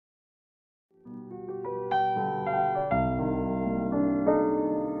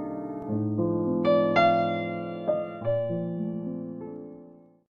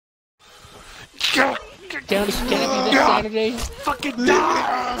down to Canopy this Saturday? Fucking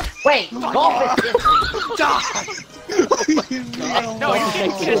die! Wait, golf is Die! No, you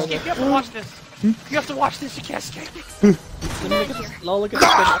can't escape. You have to watch this. You have to watch this. You can't escape. Let me look at this. Look at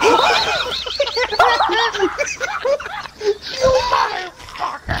this.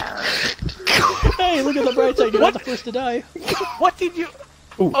 Hey, look at the bright side. You're not the first to die. What did you?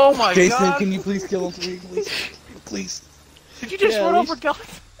 Oh my Jason, god! can you please kill him for me, please? Please. Did you just run over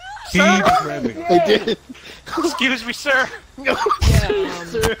Dylan? He just ran me. I did. Excuse me, sir. Yeah,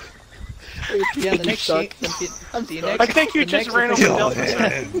 sir. Yeah, the next suck. I think you just ran over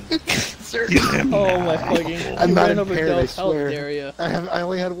Dylan. Sir. Oh my fucking! I'm you not ran over impaired, I Del's health swear. area. I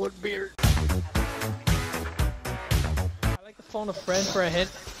only had one beer. I like to phone a friend for a hint.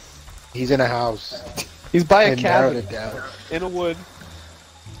 He's in a house. He's by I a narrowed cabin it down. in a wood.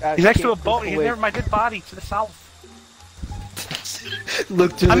 He's next to a boat. He's near my dead body to the south.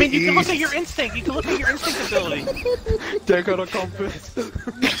 Look to I the mean, you east. can look at your instinct. You can look at your instinct ability. Take out a compass.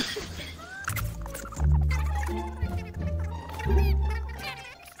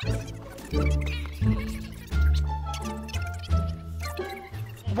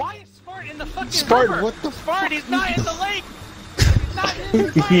 Why is Spartan in the fucking Spartan, river? what the Spartan, he's not in the lake. He's not in the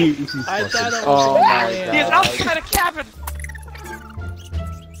lake. I thought it was Oh a my plan. He's outside a cabin.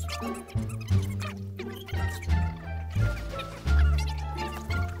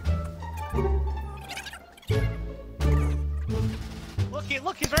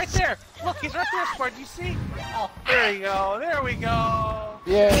 Look, he's right there. Look, he's right there, Spartan. Do you see? Oh, there you go. There we go.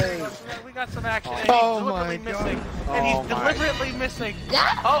 Yay! We got some action. And Oh he's my deliberately God. missing. And he's deliberately missing.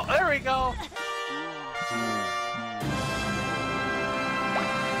 Oh, there we go.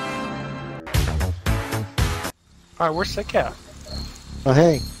 Alright, where's Sick at? Oh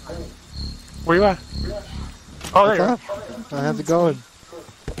hey, Where you at? Oh, there you are. how's it going?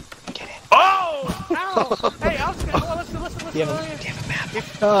 Oh! Ow! Hey, I was gonna listen. Do you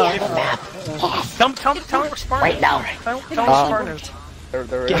have a map? Tell me where Spartan is. Right now. Tell me where Spartan is.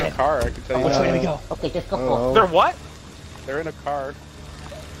 They're in a car, I can tell you Which way do we that. go? Okay, just go for They're what? They're in a car.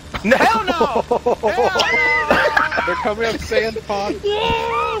 Hell no! Hell no! They're coming up Sand Pond.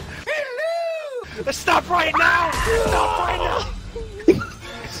 Stop right now! Stop right now!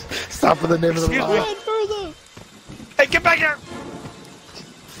 Stop for the name of the Excuse line. me. Further! Hey, get back here!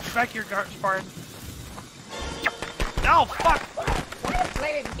 Get back here, Spartan. Oh, fuck!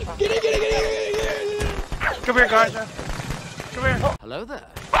 Get it! Come here, guys. Come here. Hello there.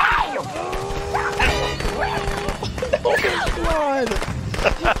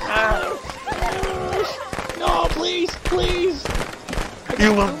 No, please, please!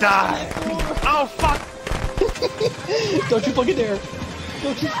 You will die! Oh, fuck! Don't you fucking dare!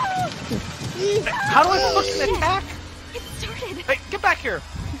 Don't you? How do I fucking attack? It started. Hey, get back here!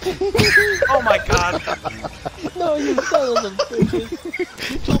 Oh my god! No, you son of a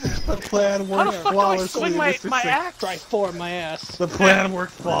bitches! The plan How the worked fuck do I flawlessly, swing my Mr. Sick. axe? Try for my ass. The plan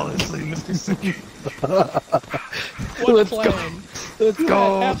worked flawlessly, Mr. Sick. What Let's plan? go. Let's You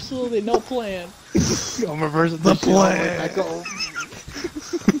go. had absolutely no plan. I'm reversing The this shit all the way plan. back home.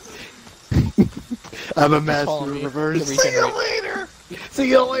 I'm a master follow of me. reverse. The See you regenerate. later. See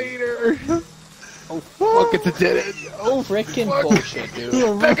you later. Oh fuck! It's a dead end. Oh Frickin' fuck. bullshit,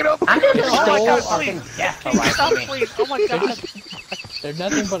 dude. Back it up. Oh my god, Stole please! death Can you stop, please? Oh my god! They're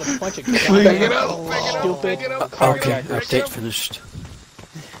nothing but a bunch of Back it goddamn up. Back it up. stupid Back it up. carjackers. Update finished.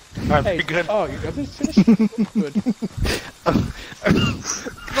 Alright, Hey, be good. oh, your update's finished? Good.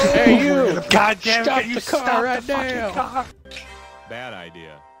 Hey, you! God damn Stop it, you the car stop right the fucking now. car! Bad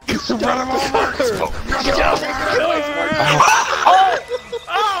idea. Run him over.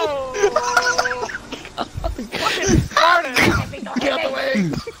 Oh! Fucking Spartan! Get out the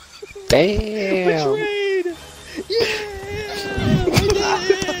way. Damn. Trade! Yeah! We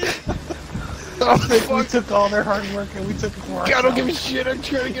did it! Oh, We took all their hard work and we took it for God, don't ourselves. give me shit. I'm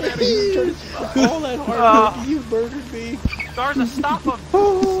trying to get out of here. All that hard work, you murdered me. Garza, stop him!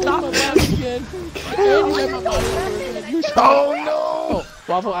 Stop it again. And you got my body over. You shot. Oh no. Oh,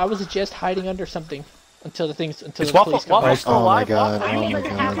 Waffle, I was just hiding under something until the Is police Waffle come. still Oh my alive? god. Waffle? Oh my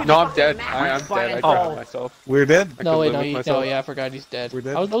god. No, I'm dead. I'm dead. I drowned myself. We're dead. No, wait, no, yeah, I forgot he's dead. We're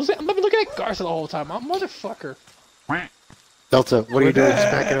dead? I'm looking at Garza the whole time. I'm a motherfucker. Delta, what are you doing? dead.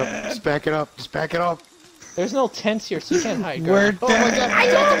 Just back it up. Just back it up. Just back it up. There's no tents here, so you can't hide. We're Garza. dead.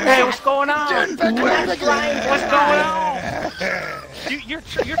 Hey, what's going on? Back it up. What's going on?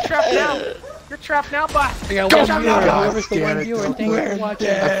 You're trapped now. You're trapped now, boss. I got Go, one go, viewer. go. Whoever's the Damn one it, viewer, Delta. thank you for watching.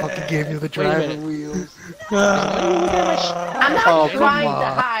 I fucking gave you the driver minute. wheels. I'm not Oh, trying come to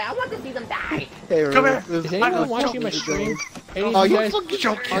on. hide. I want to see them die. Hey, Come here. this Is anyone watching my stream? Any Oh, of you you guys fucking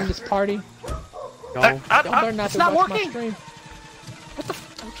joking. on this party? It's not working! What the f-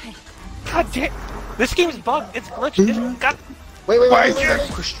 Okay. God damn! This game's bugged. It's glitched. It's got. Wait.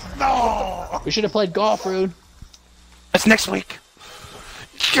 We should have played golf, Rune. It's next week.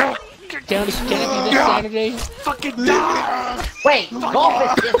 Can it be this Saturday? Fucking die! Wait,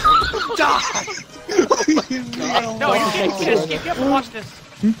 golf is this Die! No, you can't escape. You have to watch this.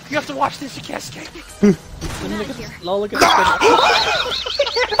 You have to watch this. You can't escape. Look at this.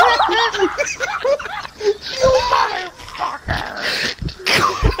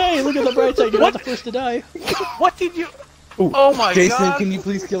 Hey, look at the bright side. You're not the first to die. What did you? Oh my Jason, god! can you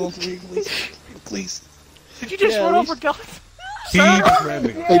please kill him for me, please? Please. Did you just run over Delta? He just ran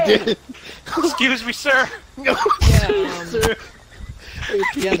me. I did. Excuse me, sir. Sir.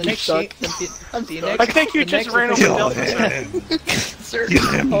 Yeah, the next game. I think you just ran over Delta, sir.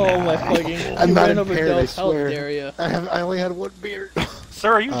 Oh my fucking! I'm you not ran over impaired, I Del's health swear. area. I only had one beer.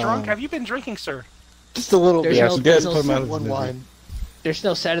 Sir, are you drunk? Have you been drinking, sir? Just a little There's bit. no- Yes, there's put him out of One his misery. wine. There's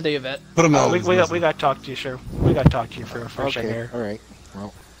no Saturday event. Put him out. We got to talk to you, sir. We got to talk to you for a second Okay, here. alright.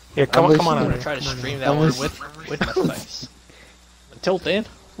 Well, Yeah, come on I'm out gonna here. try to stream that I'm one gonna- with my face. Until then,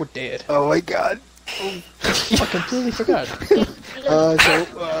 we're dead. oh my god. I completely forgot. What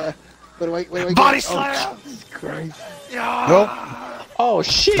do I Body get? slam! Oh, Jesus Christ. Nope. Oh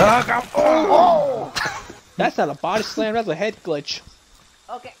shit! Oh! That's not a body slam. That's a head glitch.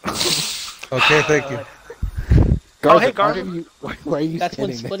 Okay. Okay, thank you. Garza, hey, Garza. why are you That's when standing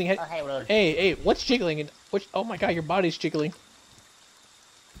there? splitting head. Oh, hey, Rune. Hey, what's jiggling? Which? Oh my god, your body's jiggling.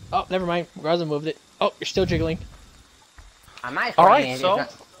 Oh, never mind. Garza moved it. Oh, you're still jiggling. On my All screen, right, it's so,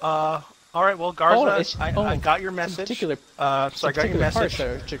 not- all right, well, Garza, it's- I got your Some message. particular, So I got your parts message. that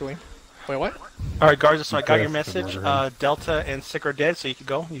are jiggling. Wait, what? All right, Garza, so I got your That's message. the Delta and Sick are dead, so you can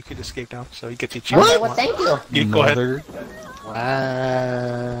go. You can escape now, so you get to choose. Okay, well, thank you. You go ahead. Mother.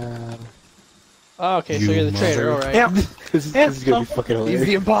 Wow. Oh, okay, so You you're the traitor, mother. alright. Yeah. This is gonna be fucking He's hilarious.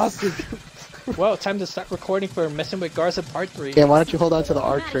 the imposter. Well, time to start recording for Messing with Garza Part 3. Yeah, why don't you hold on to the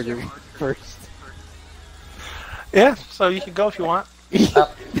R trigger first? Yeah, so you can go if you want.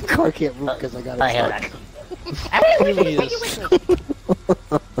 The car can't move because I got it I hear stuck. that. Everybody, take it with me.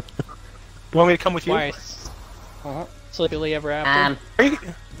 You want me to come with you? Twice. Sleepily ever after. Are you... How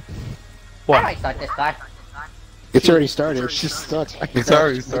do What? I start this guy? It's already started. It's just stuck. It's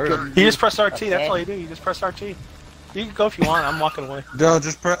already started. You just press RT, that's all you do. You just press RT. You can go if you want, I'm walking away. No,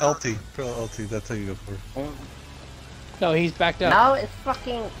 just press LT. Press LT. That's how you go for. No, he's backed up. No, it's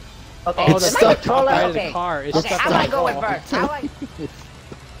fucking... Okay, Oh, It's the stuck. top right of Okay. the car is Okay, stuck how in do I the go in wall. first? How I...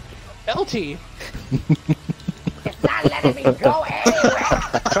 LT! It's not letting me go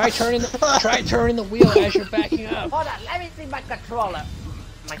anywhere. Try turning the wheel as you're backing up. Hold on, let me see my controller.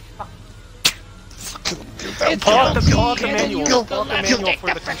 My fuck. Pull out the manual. Pull out the manual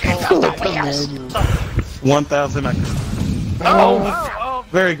for the controller. Manual. 1,000 extra. Oh,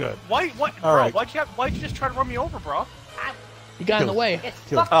 Very good. why'd Alright. you just try to run me over, bro? You got in the way. It's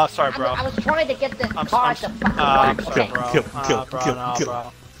Kill. fuck. Oh, sorry, bro. I was trying to get this I'm car sorry, to fucking I'm work. sorry, Okay. bro. Kill, Bro, no, kill.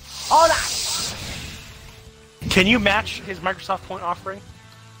 bro. Hold on. Can you match his Microsoft Point offering?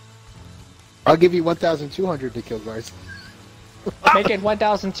 I'll give you 1,200 to kill guards. Make it Hold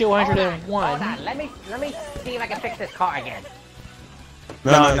 1,201. on. Let me see if I can fix this car again.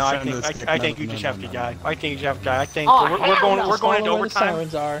 No, I think you just have to die. I think you just have to die. I think Oh, we're hell going no. we're going into Follow where the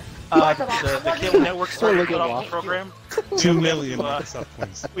overtime. sirens are. The cable network started to Look at cut off Waffle. the program. 2 million Microsoft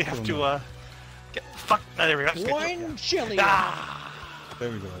points. We have to get fuck. There we go. One chili. Ah. There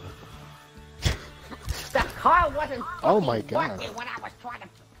we go. The car wasn't Oh fucking my God. working when I was trying to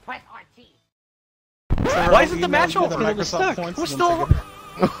press RT. Why isn't the match over? Who's still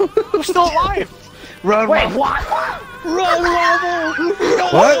alive? Run, Wait, Waffle. what? Run, Waffle!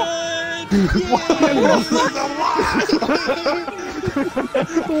 What?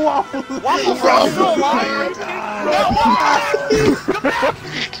 Waffle Frog's still alive.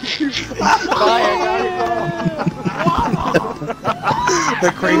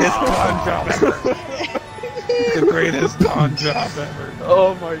 The greatest con job ever. The greatest con job ever.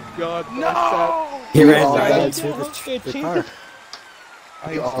 Oh my god. No. He ran Oh, right that's into the car.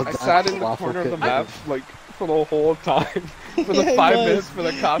 I sat in the Waffle corner of the pit. map like for the whole time. For the Yeah, he 5 was. minutes for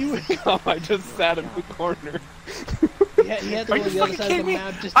the cops to come, I just sat in the corner. He had to Are go you to the other fucking side of kidding the me?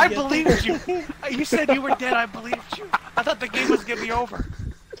 map just to I get believed you. You said you were dead. I believed you. I thought the game was gonna be over.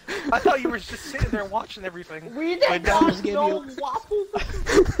 I thought you were just sitting there watching everything. We But did no. not know Waffle.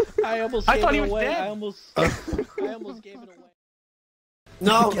 I almost I gave thought it he was away. dead. I almost gave it away.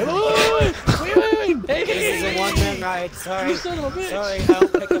 No! Wait. Hey, This is a one-man ride. Sorry. you son of a bitch. Sorry, I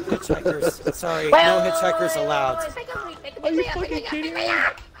don't pick up hitchhikers. Sorry, no hitchhikers allowed. Are you fucking kidding me?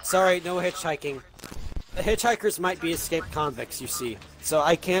 Sorry, no hitchhiking. hitchhikers might be escaped convicts, you see. So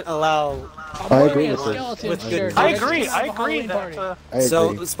I can't allow... I'm agree wearing a with this. skeleton With shirt. good- I It's agree. just I a agree Halloween that. party. I agree.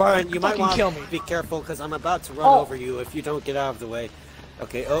 So, Spartan, you might Fucking want kill to me. be careful because I'm about to run Oh. over you if you don't get out of the way.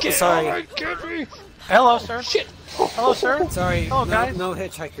 Okay, oh, Get sorry. over it, get me. Hello, sir. Shit. Hello, sir. Sorry, Hello, no, guys. no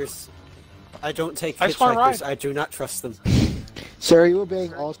hitchhikers. I don't take I just wanna hitchhikers. ride. I do not trust them. Sir, are you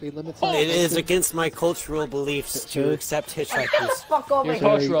obeying all speed limits? It is against my cultural beliefs to Sir? accept Shut the hitchhikers. fuck over Your here.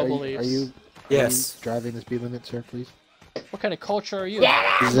 cultural Are beliefs. you Yes. driving the speed limit, sir, please? What kind of culture are you?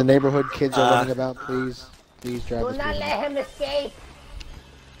 Yeah! This is a neighborhood kids are running about. Please drive Do the speed not limit. let him escape.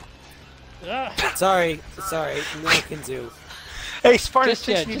 Ah, Sorry, no I can do. Hey, Spartan, Just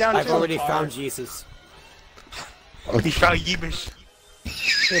chase yet, me just down. I've Kill already the car. found Jesus. He found Yeebish.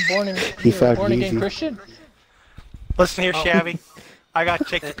 you're born in. He You're a found born again Yeezy. Christian. Listen here, Shabby. I got to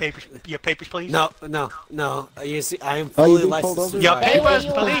check your papers. Your papers, please. No. You see, I am Oh, you fully being pulled licensed to over? Your drive. Hey, where papers,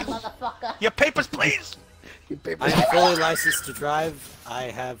 you please. at, motherfucker? Your papers, please. I am fully licensed to drive. I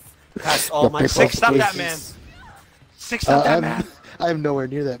have passed all Your my papers, Six, stop that, qualifications. man. Six, stop that, I'm, man. I'm nowhere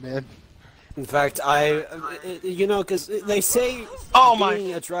near that, man. In fact, because they say Oh, my.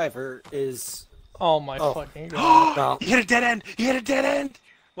 being a driver is Oh my Oh. fucking god. well. You hit a dead end. You hit a dead end.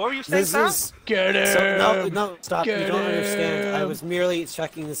 What were you saying, This Sam? is Get him. so, no, stop! You Get don't understand. I him. was merely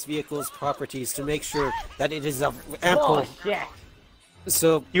checking this vehicle's properties to make sure that it is of ample. Bullshit.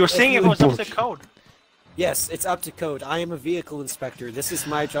 So You were saying it was up to code. Yes, it's up to code. I am a vehicle inspector. This is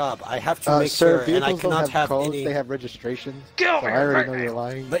my job. I have to make Sir, sure, and I vehicles don't cannot have have codes, any. they have registrations. Get So over I here, already know right you're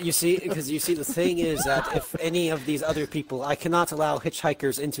lying. But you see, because you see, the thing is that if any of these other people, I cannot allow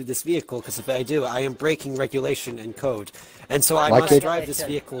hitchhikers into this vehicle, because if I do, I am breaking regulation and code. And so I Like must it? drive this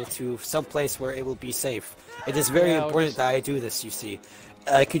vehicle to some place where it will be safe. It is very Yeah, important that I do this, you see.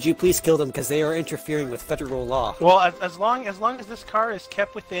 Could you please kill them, because they are interfering with federal law. Well, as long as this car is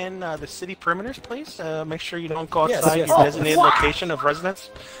kept within the city perimeters, please make sure you don't go Yes, outside yes. your Oh, designated location of residence.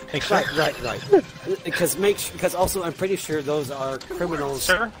 Make sure, Right. Because also I'm pretty sure those are criminals.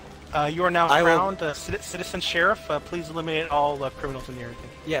 sir. You are now I will- crowned citizen sheriff. Please eliminate all criminals in the area.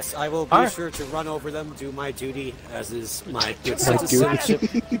 Yes, I will be Alright. sure to run over them, do my duty, as is my good My duty.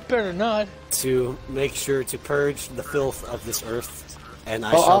 citizenship, You better not. to make sure to purge the filth of this earth, and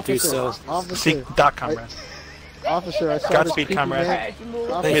I Oh, shall do officer, so. officer, Seek. Comrade. officer, I saw this Godspeed, creepy comrade. man.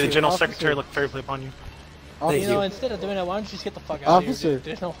 Thank May the you. general Officer. secretary look favorably upon you. Thank You know, you. instead of doing that, why don't you just get the fuck out of Officer. here, dude?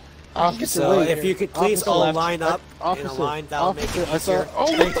 There's no. Officer, So wait. if you could please Officer all left. line up in a Officer, line, that'll make it officer, I saw- easier.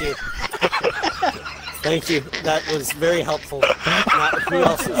 oh. Thank you. Thank you. That was very helpful. Now, who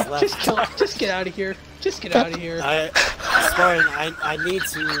else is left? Just get out of here. Just get out of here. Spartan, I need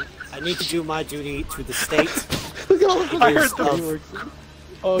to do my duty to the state. I It is heard the of-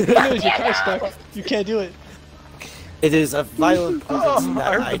 Oh, good news, your car's stuck. You can't do it. It is of vital importance I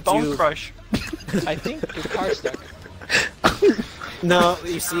that heard I the bone do. crush. I think your car's stuck. No,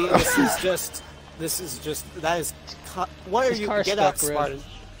 you see, this is just. That is. What are His you? car's Get out, stuck, Red. Spartan.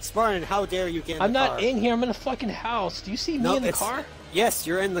 Spartan, how dare you get in I'm the not car? in here. I'm in a fucking house. Do you see me No, in the it's- car? Yes,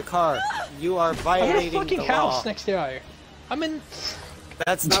 you're in the car. You are I'm in a violating fucking the house law. next there. I'm in.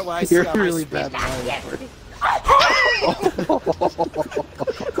 That's not what I see You're on my really screen. bad lying.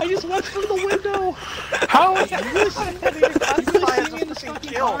 I just watched from the window. How is that You see me in the fucking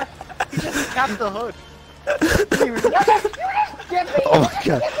kill? car. He just tapped the hood. Oh my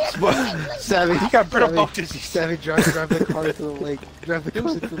god. Savvy, He got brittle Savvy, bone disease. Savvy, drive the car to the lake. Drive the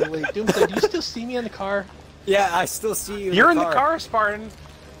car to the lake. Doomsday, do you still see me in the car? Yeah, I still see you. You're in the car, Spartan.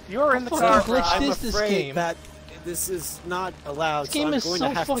 You're in the fucking car. glitched I'm is this afraid game? that this is not allowed. This game so I'm is going so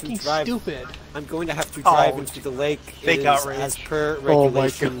to have fucking to drive. stupid. I'm going to have to drive Oh, into the lake. fake It is outrage. as per Oh my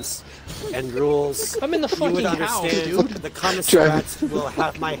regulations and rules. I'm in the You would fucking house, understand. dude. The commissariat will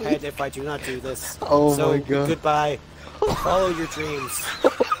have my head if I do not do this. Oh so my god. goodbye. Follow your dreams.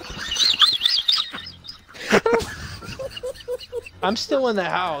 I'm still in the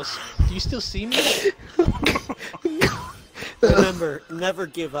house. Do you still see me? Remember, never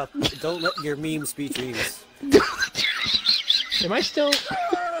give up. Don't let your memes be dreams. Am I still? Do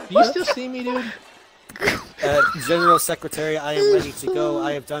you still see me, dude? General Secretary, I am ready to go.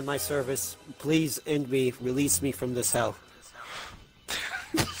 I have done my service. Please end me. Release me from this hell.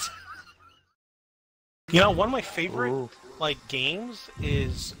 You know, one of my favorite games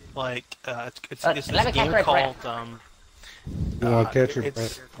is it's let this me catch game my called Catch your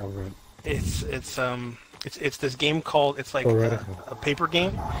it's- breath. Alright. it's this game called a paper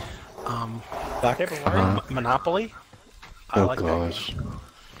game. Paper Mario? Monopoly. I Oh like that game. gosh.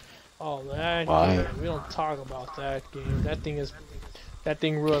 Oh, that Why? game. We don't talk about that game. That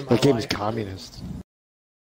thing ruined my That game is life. communist.